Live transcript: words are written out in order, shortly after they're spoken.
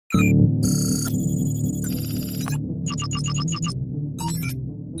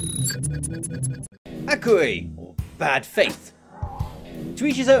Akui, or bad faith. To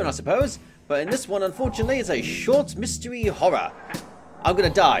each his own, I suppose, but in this one, unfortunately, it's a short mystery horror. I'm gonna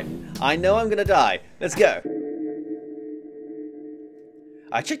die. I know I'm gonna die. Let's go.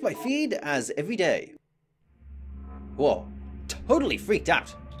 I check my feed as every day. Whoa, totally freaked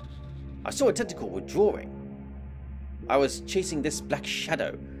out. I saw a tentacle withdrawing. I was chasing this black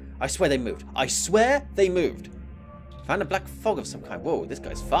shadow. I swear they moved. I swear they moved. Found a black fog of some kind. Whoa, this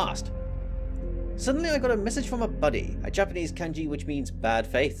guy's fast. Suddenly I got a message from a buddy, a Japanese kanji which means bad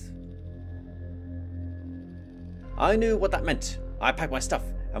faith. I knew what that meant. I packed my stuff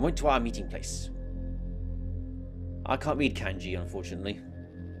and went to our meeting place. I can't read kanji, unfortunately.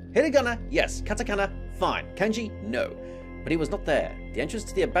 Hiragana, yes. Katakana, fine. Kanji, no. But he was not there. The entrance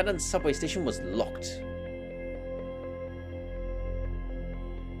to the abandoned subway station was locked.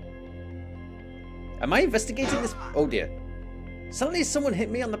 Am I investigating this? Oh dear. Suddenly someone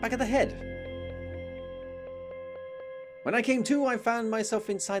hit me on the back of the head. When I came to, I found myself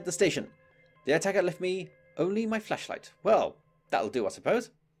inside the station. The attacker left me only my flashlight. Well, that'll do, I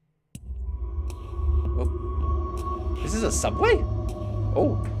suppose. Oh. This is a subway?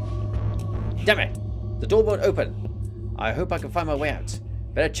 Oh. Damn it. The door won't open. I hope I can find my way out.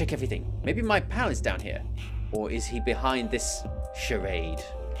 Better check everything. Maybe my pal is down here. Or is he behind this charade?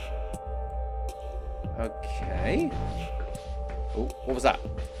 Okay. Oh, what was that?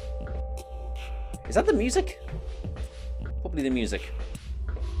 Is that the music? Probably the music.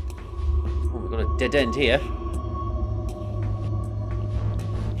 Oh, we've got a dead end here.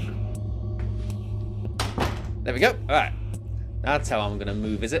 There we go. Alright. That's how I'm going to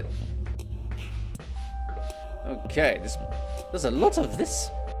move, is it? Okay. There's a lot of this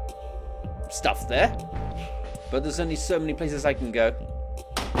stuff there. But there's only so many places I can go.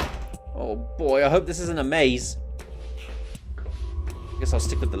 Oh boy, I hope this isn't a maze. Guess I'll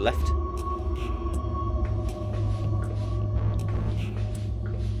stick with the left.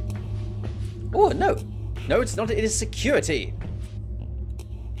 Oh, no. No, it's not. It is security.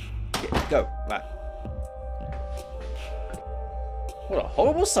 Okay, go. Right. What a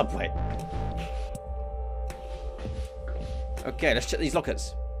horrible subway. Okay, let's check these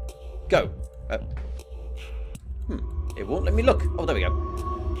lockers. Go. It won't let me look. Oh, there we go.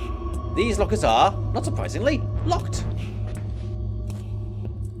 These lockers are, not surprisingly, locked.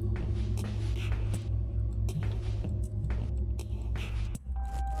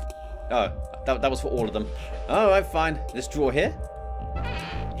 Oh, that was for all of them. Alright, fine. This drawer here.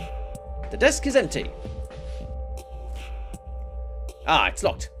 The desk is empty. Ah, it's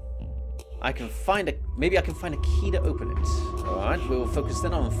locked. I can find maybe I can find a key to open it. Alright, we'll focus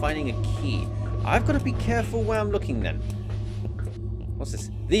then on finding a key. I've got to be careful where I'm looking then. What's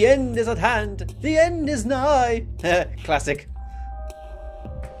this? The end is at hand. The end is nigh. Classic.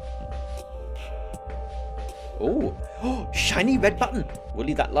 Oh, shiny red button. We'll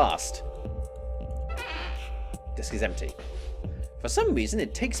leave that last. Desk is empty. For some reason,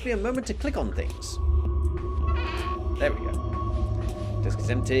 it takes me a moment to click on things. There we go. Desk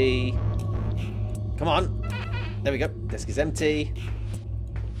is empty. Come on. There we go. Desk is empty.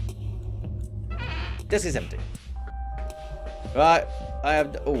 Desk is empty. Right. I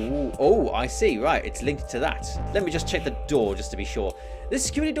have. Oh, I see. Right. It's linked to that. Let me just check the door just to be sure. This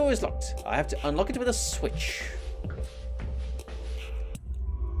security door is locked. I have to unlock it with a switch.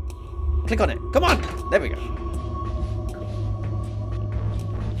 Click on it. Come on. There we go.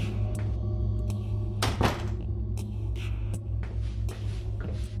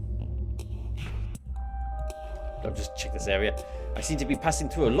 I'll just check this area. I seem to be passing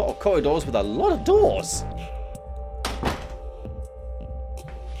through a lot of corridors with a lot of doors.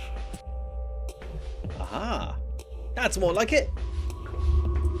 Aha. That's more like it.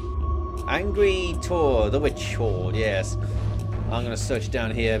 Angry Tour, the Witch Horde, yes. I'm going to search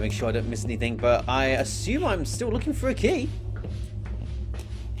down here, make sure I don't miss anything, but I assume I'm still looking for a key.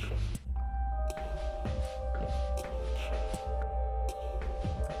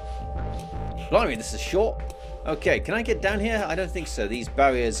 Blimey, this is short. Okay, can I get down here? I don't think so. These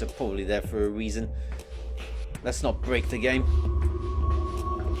barriers are probably there for a reason. Let's not break the game.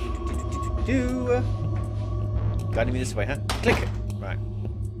 Guiding me this way, huh? Click it. Right.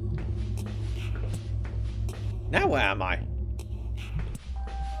 Now where am I?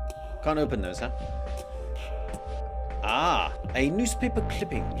 Can't open those, huh? Ah, a newspaper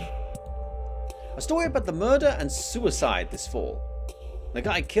clipping. A story about the murder and suicide this fall. The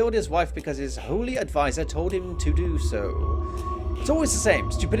guy killed his wife because his holy advisor told him to do so. It's always the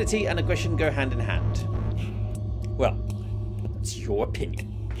same. Stupidity and aggression go hand in hand. Well, that's your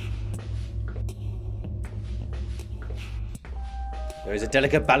opinion. There is a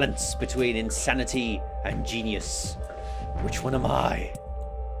delicate balance between insanity and genius. Which one am I?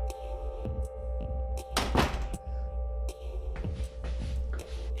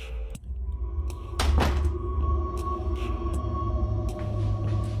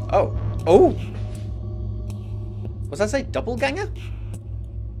 Oh. Oh! Was that say doppelganger?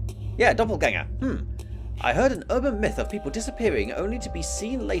 Yeah, doppelganger. I heard an urban myth of people disappearing only to be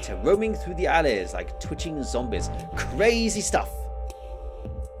seen later roaming through the alleys like twitching zombies. Crazy stuff.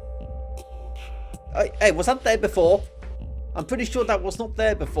 Hey, was that there before? I'm pretty sure that was not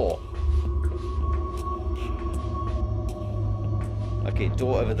there before. Okay,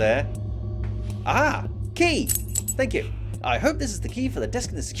 door over there. Ah! Key! Thank you. I hope this is the key for the desk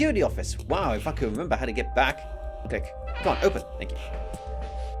in the security office. Wow, if I could remember how to get back. Click. Come on, open. Thank you.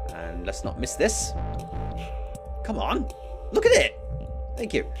 And let's not miss this. Come on. Look at it.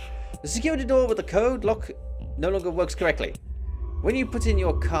 Thank you. The security door with the code lock no longer works correctly. When you put in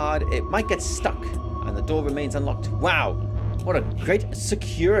your card, it might get stuck and the door remains unlocked. Wow. What a great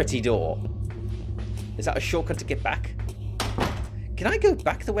security door. Is that a shortcut to get back? Can I go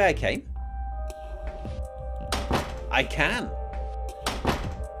back the way I came? I can.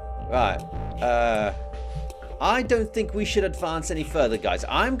 Right. I don't think we should advance any further, guys.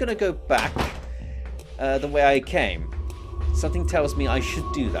 I'm going to go back the way I came. Something tells me I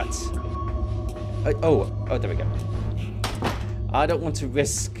should do that. Oh, there we go. I don't want to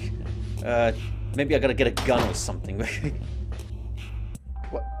risk... maybe I got to get a gun or something.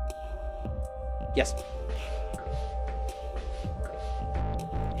 What? Yes.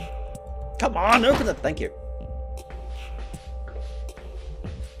 Come on, open it. Thank you.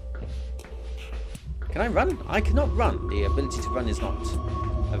 Can I run? I cannot run. The ability to run is not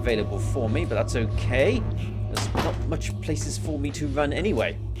available for me, but that's okay. There's not much places for me to run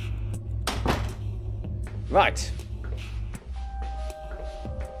anyway. Right.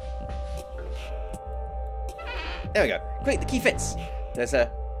 There we go. Great, the key fits. There's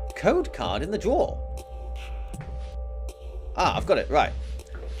a code card in the drawer. Ah, I've got it. Right.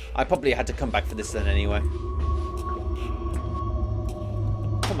 I probably had to come back for this then anyway.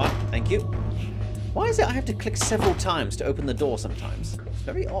 Come on. Thank you. Why is it I have to click several times to open the door sometimes? It's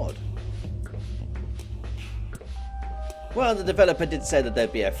very odd. Well, the developer did say that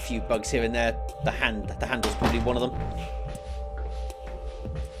there'd be a few bugs here and there. The handle's probably one of them.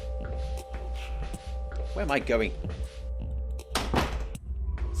 Where am I going?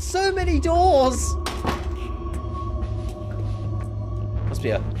 So many doors! Must be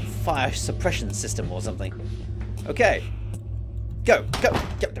a fire suppression system or something. Okay. Go, go,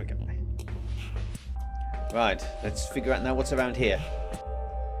 go, there we go. Right, let's figure out now what's around here.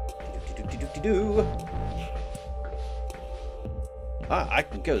 Ah, I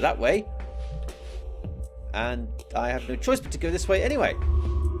can go that way. And I have no choice but to go this way anyway.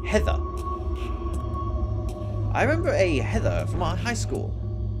 Heather. I remember a Heather from our high school.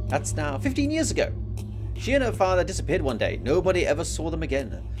 That's now 15 years ago. She and her father disappeared one day. Nobody ever saw them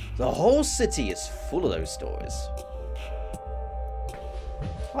again. The whole city is full of those stories.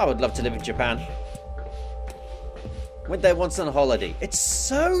 I would love to live in Japan. Went there once on a holiday. It's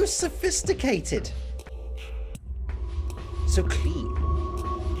so sophisticated. So clean.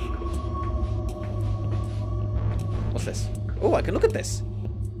 What's this? Oh, I can look at this.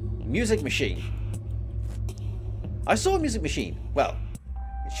 Music machine. I saw a music machine. Well,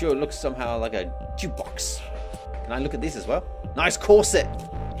 it sure looks somehow like a jukebox. Can I look at this as well? Nice corset.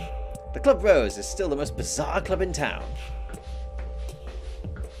 The Club Rose is still the most bizarre club in town.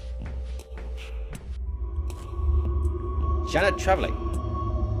 Janet traveling.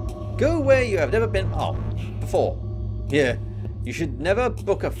 Go where you have never been before. Yeah, you should never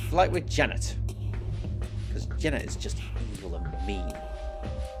book a flight with Janet. Because Janet is just evil and mean.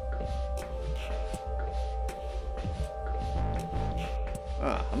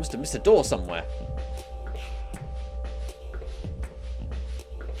 Ah, I must have missed a door somewhere.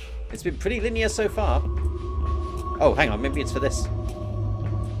 It's been pretty linear so far. Oh, hang on, maybe it's for this.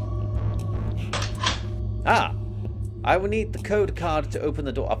 Ah! I will need the code card to open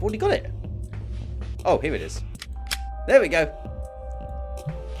the door. I've already got it. Oh, here it is. There we go.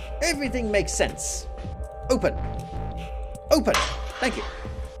 Everything makes sense. Open. Open. Thank you.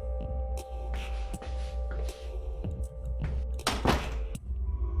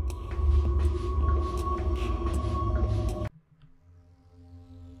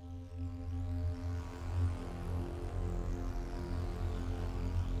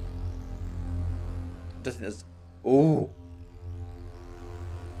 Doesn't. Ooh.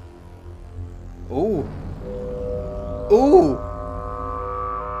 Ooh. Ooh.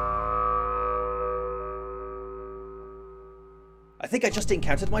 I think I just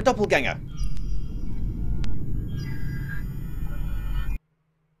encountered my doppelganger.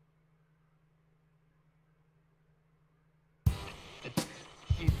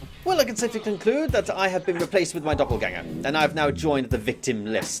 Well, I can safely conclude that I have been replaced with my doppelganger, and I have now joined the victim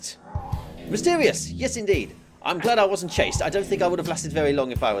list. Mysterious, yes indeed. I'm glad I wasn't chased. I don't think I would have lasted very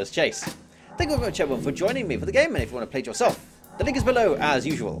long if I was chased. Thank you very much everyone for joining me for the game, and if you want to play it yourself, the link is below as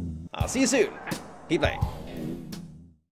usual. I'll see you soon. Keep playing.